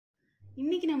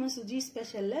இன்னைக்கு நம்ம Suji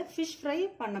ஸ்பெஷல்ல fish fry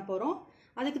பண்ண போறோம்.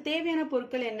 அதுக்கு தேவையான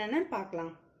பொருட்கள் என்னன்னு பார்க்கலாம்.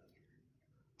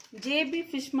 ஜேபி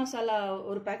ஃபிஷ் மசாலா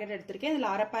ஒரு பாக்கெட் எடுத்திருக்கேன். இதுல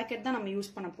அரை பாக்கெட் தான் நம்ம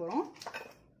யூஸ் பண்ண போறோம்.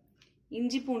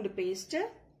 இஞ்சி பூண்டு பேஸ்ட்,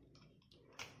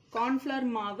 கார்ன்ஃப்ளவர்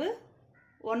மாவு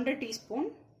 1.5 டீஸ்பூன்,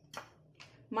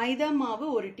 மைதா மாவு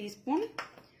 1 டீஸ்பூன்,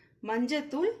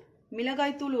 மஞ்சத்தூள்,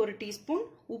 மிளகாய்த்தூள் 1 டீஸ்பூன்,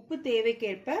 உப்பு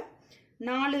தேவைக்கேற்ப,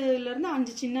 4 ல இருந்து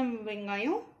 5 சின்ன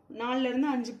வெங்காயம், 4 ல இருந்து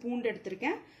 5 பூண்டு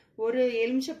எடுத்திருக்கேன், ஒரு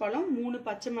எலுமிச்சப்பழம், 3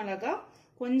 பச்சை மிளகாய்,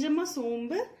 கொஞ்சமா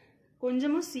சோம்பு,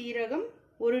 கொஞ்சமா சீரகம்,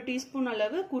 1 டீஸ்பூன்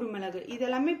அளவு குருமிளகு.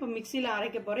 இதெல்லாமே இப்ப மிக்சியில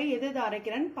அரைக்க போறேன். எது எது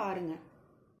அரைக்கிறேன்னு பாருங்க.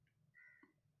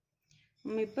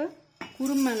 நம்ம இப்ப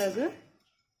குருமிளகு,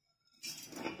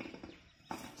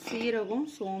 சீரகம்,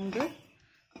 சோம்பு,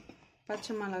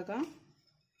 பச்சை மிளகாய்,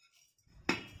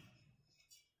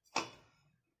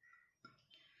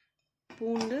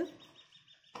 பூண்டு,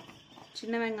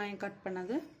 சின்ன வெங்காயம் கட்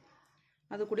பண்ணது,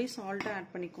 அது கூட சால்ட்டை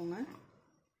ஆட் பண்ணிக்கோங்க.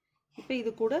 இப்போ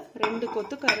இது கூட 2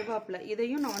 கொத்து கருவேப்பிலை,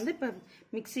 இதையும் நான் வந்து இப்போ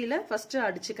மிக்சியில் ஃபஸ்ட்டு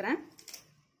அடிச்சுக்கிறேன்.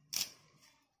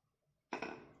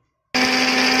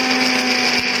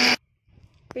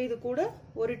 இப்போ இது கூட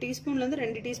 1 டீஸ்பூன்லேருந்து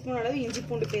 2 டீஸ்பூன் அளவு இஞ்சி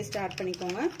பூண்டு பேஸ்ட் ஆட்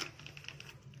பண்ணிக்கோங்க.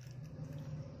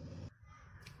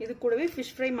 இது கூடவே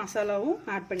ஃபிஷ் ஃப்ரை மசாலாவும்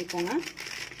ஆட் பண்ணிக்கோங்க.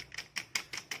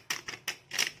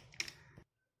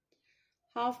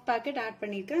 1/2 பாக்கெட் ஆட்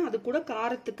பண்ணியிருக்கேன். அது கூட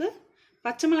காரத்துக்கு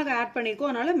பச்சை மிளகாய் ஆட் பண்ணியிருக்கோம்,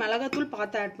 அதனால மிளகாத்தூள்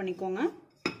பார்த்து ஆட் பண்ணிக்கோங்க.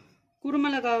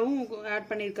 குருமிளகாவும் ஆட்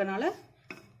பண்ணியிருக்கனால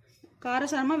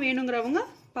காரசாரமாக வேணுங்கிறவங்க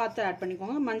பார்த்து ஆட்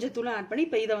பண்ணிக்கோங்க. மஞ்சத்தூளும் ஆட் பண்ணி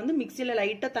இப்போ இதை வந்து மிக்சியில்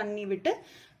லைட்டாக தண்ணி விட்டு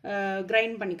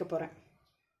கிரைண்ட் பண்ணிக்க போகிறேன்.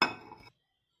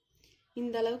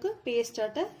 இந்த அளவுக்கு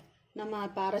பேஸ்டாட்ட நம்ம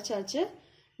இப்போ அரைச்சாச்சு.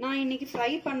 நான் இன்னைக்கு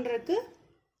ஃப்ரை பண்ணுறதுக்கு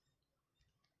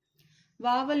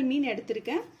வாவல் மீன்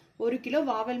எடுத்திருக்கேன். 1 கிலோ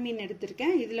வாவல் மீன்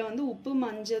எடுத்திருக்கேன். இதில் வந்து உப்பு,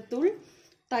 மஞ்சத்தூள்,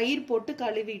 தயிர் போட்டு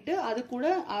கழுவிட்டு, அது கூட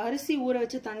அரிசி ஊற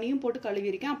வச்ச தண்ணியும் போட்டு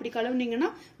கழுவிருக்கேன். அப்படி கழுவுனீங்கன்னா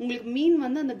உங்களுக்கு மீன்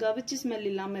வந்து அந்த கவிச்சி ஸ்மெல்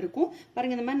இல்லாமல் இருக்கும்.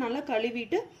 பாருங்க, இந்த மாதிரி நல்லா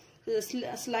கழுவிட்டு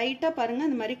ஸ்லைட்டாக பாருங்க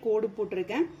இந்த மாதிரி கோடு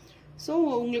போட்டிருக்கேன். ஸோ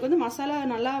உங்களுக்கு வந்து மசாலா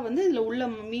நல்லா வந்து இதில் உள்ள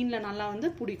மீனில் நல்லா வந்து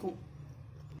பிடிக்கும்.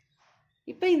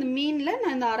 இப்போ இந்த மீனில்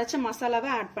நான் இந்த அரைச்ச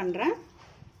மசாலாவை ஆட் பண்ணுறேன்.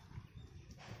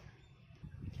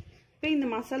 இப்போ இந்த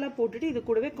மசாலா போட்டுட்டு இது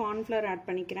கூடவே கார்ன்ஃப்ளவர் ஆட்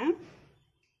பண்ணிக்கிறேன்.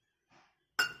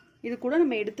 இது கூட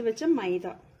நம்ம எடுத்து வச்ச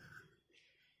மைதா,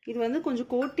 இது வந்து கொஞ்சம்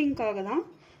கோட்டிங்காக தான்.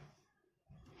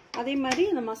 அதே மாதிரி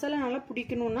இந்த மசாலா நல்லா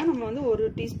பிடிக்கணும்னா நம்ம வந்து 1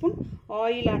 டீஸ்பூன்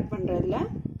ஆயில் ஆட் பண்ணுறதுல,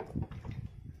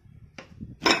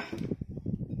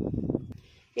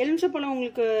 எலுமிச்சப்பழம்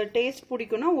உங்களுக்கு டேஸ்ட்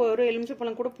பிடிக்கும்னா 1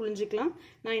 எலுமிச்சப்பழம் கூட புழிஞ்சிக்கலாம்.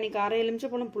 நான் இன்னைக்கு 1/2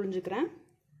 எலுமிச்சப்பழம் புழிஞ்சிக்கிறேன்.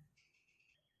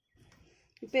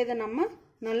 இப்போ இதை நம்ம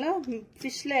நல்லா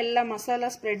ஃபிஷ்ல எல்லா மசாலா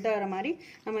ஸ்ப்ரெட் ஆகிற மாதிரி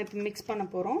நம்ம இப்போ மிக்ஸ் பண்ண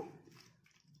போகிறோம்.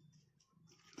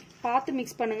 பார்த்து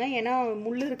மிக்ஸ் பண்ணுங்க, ஏன்னா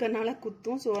முள் இருக்கிறதுனால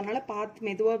குத்தும். ஸோ அதனால பார்த்து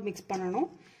மெதுவாக மிக்ஸ் பண்ணணும்.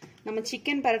 நம்ம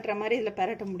சிக்கன் பரட்டுற மாதிரி இதில்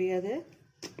பரட்ட முடியாது.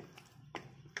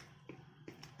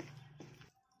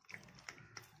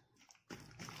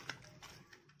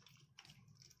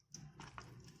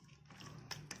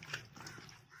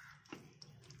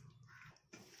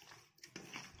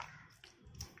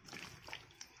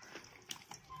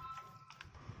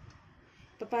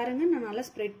 இப்போ பாருங்க, நான் நல்லா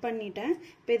ஸ்ப்ரெட் பண்ணிட்டேன்.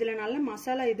 இப்போ இதில் நல்லா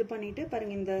மசாலா இது பண்ணிட்டு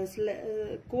பாருங்க, இந்த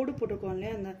கோடு போட்டிருக்கோம்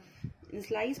இல்லையா, அந்த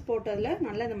ஸ்லைஸ் போட்டதில்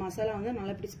நல்லா இந்த மசாலா வந்து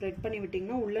நல்லா இப்படி ஸ்ப்ரெட் பண்ணி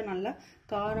விட்டிங்கன்னா உள்ள நல்லா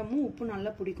காரமும் உப்பு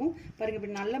நல்லா பிடிக்கும். பாருங்க,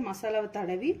 இப்படி நல்லா மசாலாவை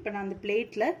தடவி இப்போ நான் அந்த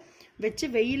பிளேட்டில் வச்சு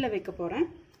வெயிலில் வைக்க போகிறேன்.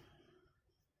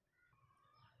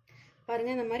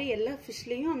 பாருங்க, இந்த மாதிரி எல்லா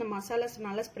ஃபிஷ்லேயும் அந்த மசாலாஸ்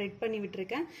நல்லா ஸ்ப்ரெட் பண்ணி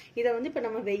விட்டுருக்கேன். இதை வந்து இப்போ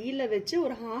நம்ம வெயிலில் வச்சு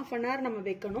ஒரு 1/2 அன் ஹவர் நம்ம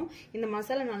வைக்கணும். இந்த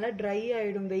மசாலா நல்லா ட்ரை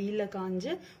ஆகிடும் வெயிலில்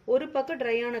காஞ்சு. ஒரு பக்கம்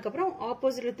ட்ரை ஆனதுக்கப்புறம்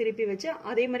ஆப்போசிட்டில் திருப்பி வச்சு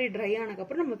அதே மாதிரி ட்ரை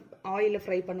ஆனதுக்கப்புறம் நம்ம ஆயிலில்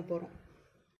ஃப்ரை பண்ண போகிறோம்.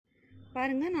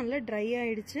 பாருங்க, நல்லா ட்ரை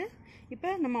ஆகிடுச்சு.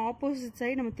 இப்போ நம்ம ஆப்போசிட்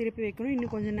சைடு நம்ம திருப்பி வைக்கணும்.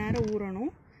 இன்னும் கொஞ்சம் நேரம்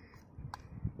ஊறணும்.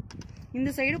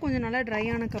 இந்த சைடு கொஞ்சம் நல்லா ட்ரை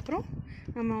ஆனதுக்கப்புறம்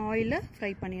நம்ம ஆயிலில்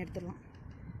ஃப்ரை பண்ணி எடுத்துடலாம்.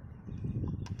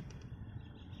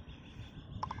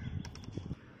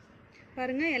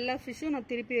 பாருங்க, எல்லா ஃபிஷ்ஷும் நான்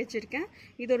திருப்பி வச்சிருக்கேன்.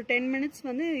 இது ஒரு 10 மினிட்ஸ்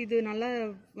வந்து இது நல்லா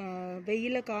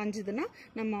வெயில காஞ்சதுன்னா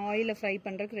நம்ம ஆயிலை ஃப்ரை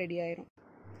பண்ணுறதுக்கு ரெடி ஆயிரும்.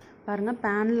 பாருங்க,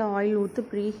 பேனில் ஆயில் ஊற்றி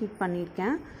ப்ரீ ஹீட்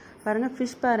பண்ணியிருக்கேன். பாருங்க,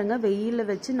 ஃபிஷ் பாருங்க வெயிலில்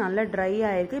வச்சு நல்லா ட்ரை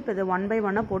ஆயிருக்கு. இப்போ இதை 1 பை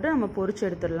 1 போட்டு நம்ம பொரிச்சு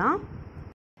எடுத்துடலாம்.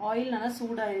 ஆயில் நல்லா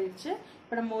சூடாயிருச்சு.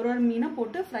 இப்போ நம்ம ஒரு மீனை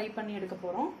போட்டு ஃப்ரை பண்ணி எடுக்க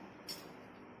போகிறோம்.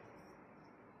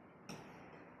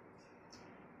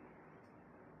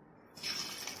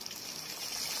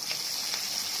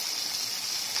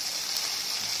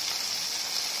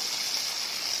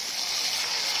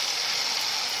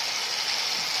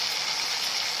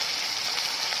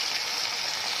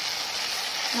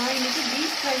 நான் இன்னைக்கு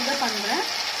டீப் ஃப்ரை தான் பண்ணுறேன்.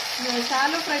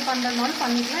 ஷாலோ ஃப்ரை பண்ணுறதுனாலும்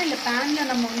பண்ணிக்கலாம், இல்லை பேனில்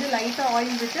நம்ம வந்து லைட்டாக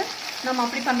ஆயில் விட்டு நம்ம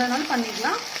அப்படி பண்ணுறதுனாலும்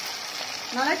பண்ணிக்கலாம்.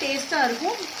 நல்லா டேஸ்ட்டாக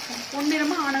இருக்கும்.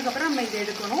 பொன்னிறமாக ஆனதுக்கப்புறம் நம்ம இதை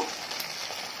எடுக்கணும்.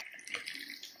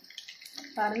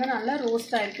 பாருங்கள் நல்லா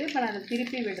ரோஸ்ட் ஆகிருக்கு. இப்போ நான் அதை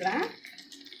திருப்பி விடுறேன்.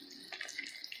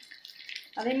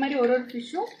 அதே மாதிரி ஒரு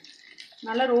ஃபிஷ்ஷும்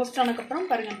நல்லா ரோஸ்ட் ஆனதுக்கப்புறம்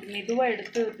பாருங்கள் மெதுவாக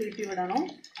எடுத்து திருப்பி விடணும்.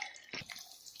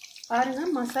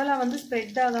 பாருங்கள் மசாலா வந்து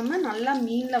ஸ்ப்ரெட் ஆகாமல் நல்லா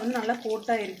மீனில் வந்து நல்லா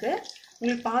கோட்டாக இருக்குது.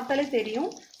 உங்களுக்கு பார்த்தாலே தெரியும்.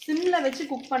 சிம்மில் வச்சு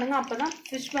குக் பண்ணுங்கள், அப்போ தான்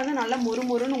ஃபிஷ் வந்து நல்லா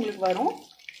மொறுமொறுன்னு உங்களுக்கு வரும்.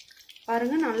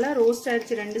 பாருங்கள் நல்லா ரோஸ்ட்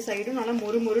ஆகிடுச்சு, 2 சைடும் நல்லா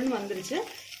மொறுமொறுன்னு வந்துருச்சு.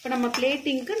 இப்போ நம்ம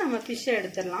பிளேட்டிங்க்கு நம்ம ஃபிஷ்ஷை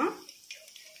எடுத்துடலாம்.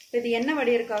 இது எண்ணெய்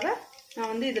வடியறதுக்காக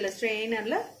நான் வந்து இதில்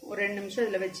ஸ்ட்ரெயினரில் ஒரு 2 நிமிஷம்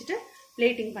இதில் வச்சுட்டு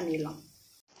பிளேட்டிங் பண்ணிடலாம்.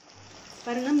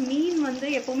 பாருங்கள் மீன் வந்து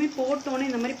எப்போவுமே போட்டோன்னே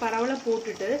இந்த மாதிரி பரவலாக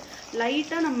போட்டுட்டு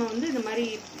லைட்டாக நம்ம வந்து இந்த மாதிரி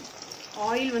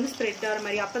ஆயில் வந்து ஸ்ப்ரெட் ஆகிற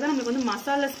மாதிரி, அப்போ தான் நம்மளுக்கு வந்து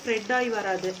மசாலா ஸ்ப்ரெட் ஆகி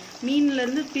வராது,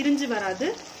 மீன்லேருந்து பிரிஞ்சு வராது.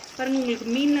 பாருங்கள் உங்களுக்கு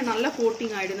மீனில் நல்லா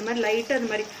கோட்டிங் ஆகிடும் இந்த மாதிரி லைட்டாக இந்த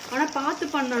மாதிரி. ஆனால் பார்த்து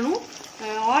பண்ணணும்,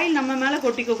 ஆயில் நம்ம மேலே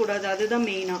கொட்டிக்கக்கூடாது, அதுதான்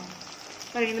மெயினாக.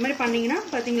 பாருங்கள் இந்த மாதிரி பண்ணிங்கன்னா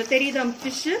பார்த்தீங்களா தெரியுதா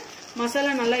ஃபிஷ்ஷு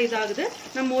மசாலா நல்லா இதாகுது.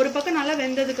 நம்ம ஒரு பக்கம் நல்லா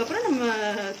வெந்ததுக்கப்புறம் நம்ம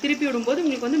திருப்பி விடும்போது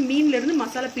உங்களுக்கு வந்து மீன்லேருந்து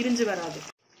மசாலா பிரிஞ்சு வராது.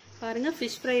 பாருங்கள்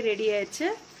ஃபிஷ் ஃப்ரை ரெடி ஆயிடுச்சு.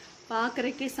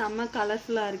 பார்க்குறக்கே செம்ம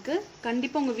கலர்ஃபுல்லாக இருக்குது.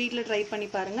 கண்டிப்பாக உங்கள் வீட்டில் ட்ரை பண்ணி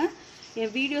பாருங்கள்.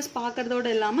 என் வீடியோஸ் பார்க்குறதோடு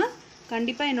இல்லாமல்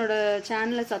கண்டிப்பாக என்னோடய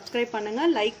சேனலை சப்ஸ்கிரைப்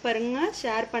பண்ணுங்கள், லைக் பண்ணுங்கள்,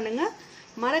 ஷேர் பண்ணுங்கள்,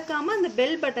 மறக்காமல் அந்த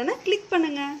பெல் பட்டனை கிளிக்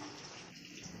பண்ணுங்கள்.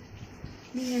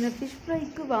 நீங்கள் இந்த ஃபிஷ்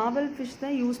ஃப்ரைக்கு வாவல் ஃபிஷ்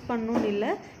தான் யூஸ் பண்ணணும்னு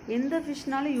இல்லை, எந்த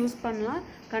ஃபிஷ்னாலும் யூஸ் பண்ணலாம்.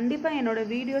 கண்டிப்பாக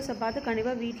என்னோடய வீடியோஸை பார்த்து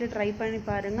கண்டிப்பாக வீட்டில் ட்ரை பண்ணி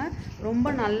பாருங்கள்,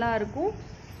 ரொம்ப நல்லாயிருக்கும்.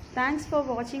 தேங்க்ஸ் ஃபார்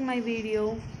வாட்சிங் மை வீடியோ.